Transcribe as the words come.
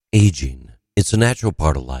Aging. It's a natural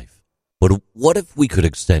part of life. But what if we could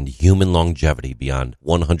extend human longevity beyond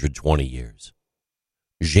 120 years?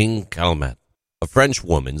 Jeanne Calment, a French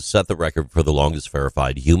woman, set the record for the longest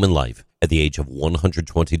verified human life at the age of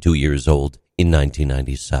 122 years old in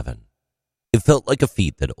 1997. It felt like a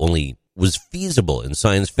feat that only was feasible in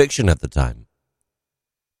science fiction at the time.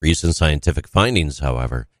 Recent scientific findings,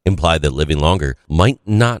 however, imply that living longer might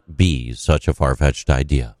not be such a far-fetched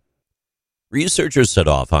idea. Researchers set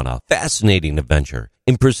off on a fascinating adventure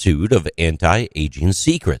in pursuit of anti-aging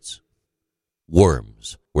secrets.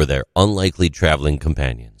 Worms were their unlikely traveling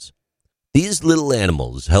companions. These little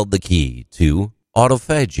animals held the key to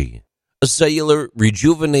autophagy, a cellular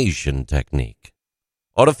rejuvenation technique.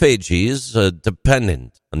 Autophagy is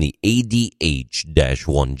dependent on the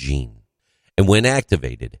ADH-1 gene. And when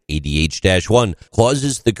activated, ADH-1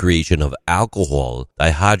 causes the creation of alcohol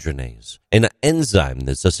dehydrogenase, an enzyme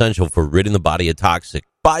that's essential for ridding the body of toxic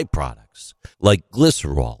byproducts like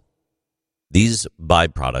glycerol. These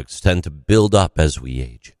byproducts tend to build up as we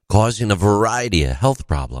age, causing a variety of health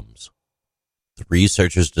problems. The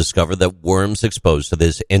researchers discovered that worms exposed to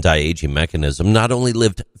this anti-aging mechanism not only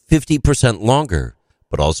lived 50% longer,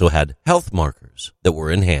 but also had health markers that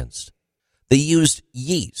were enhanced. They used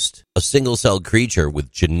yeast, a single-celled creature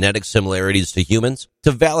with genetic similarities to humans,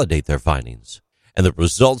 to validate their findings, and the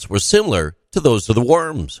results were similar to those of the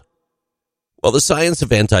worms. While the science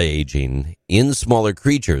of anti-aging in smaller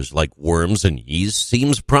creatures like worms and yeast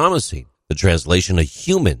seems promising, the translation to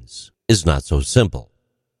humans is not so simple.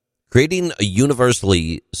 Creating a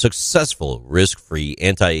universally successful, risk-free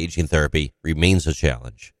anti-aging therapy remains a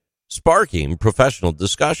challenge, sparking professional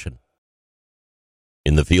discussion.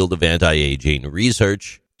 In the field of anti-aging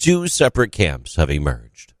research, two separate camps have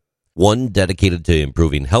emerged. One dedicated to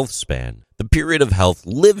improving health span, the period of health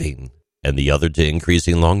living, and the other to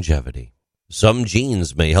increasing longevity. Some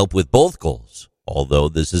genes may help with both goals, although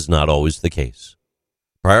this is not always the case.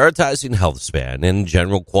 Prioritizing health span and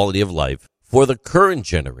general quality of life for the current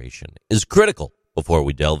generation is critical before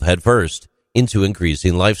we delve headfirst into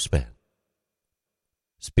increasing lifespan.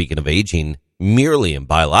 Speaking of aging, merely in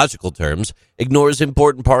biological terms, ignores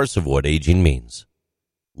important parts of what aging means.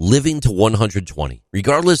 Living to 120,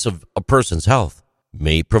 regardless of a person's health,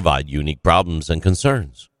 may provide unique problems and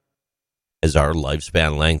concerns. As our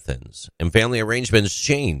lifespan lengthens and family arrangements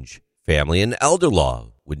change, family and elder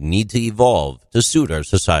law would need to evolve to suit our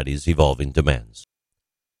society's evolving demands.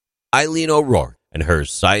 Eileen O'Rourke and her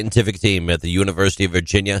scientific team at the University of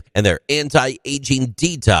Virginia and their anti-aging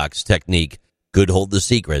detox technique could hold the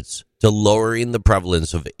secrets to lowering the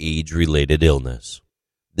prevalence of age-related illness.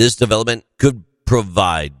 This development could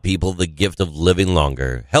provide people the gift of living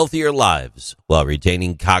longer, healthier lives while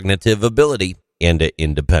retaining cognitive ability and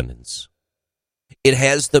independence. It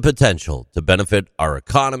has the potential to benefit our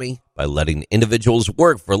economy by letting individuals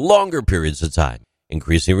work for longer periods of time,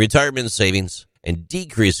 increasing retirement savings, and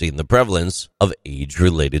decreasing the prevalence of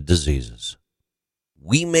age-related diseases.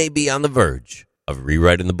 We may be on the verge of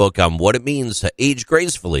rewriting the book on what it means to age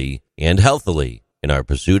gracefully and healthily in our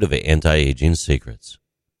pursuit of anti-aging secrets.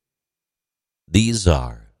 These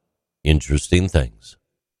are Interesting Things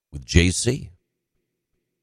with JC.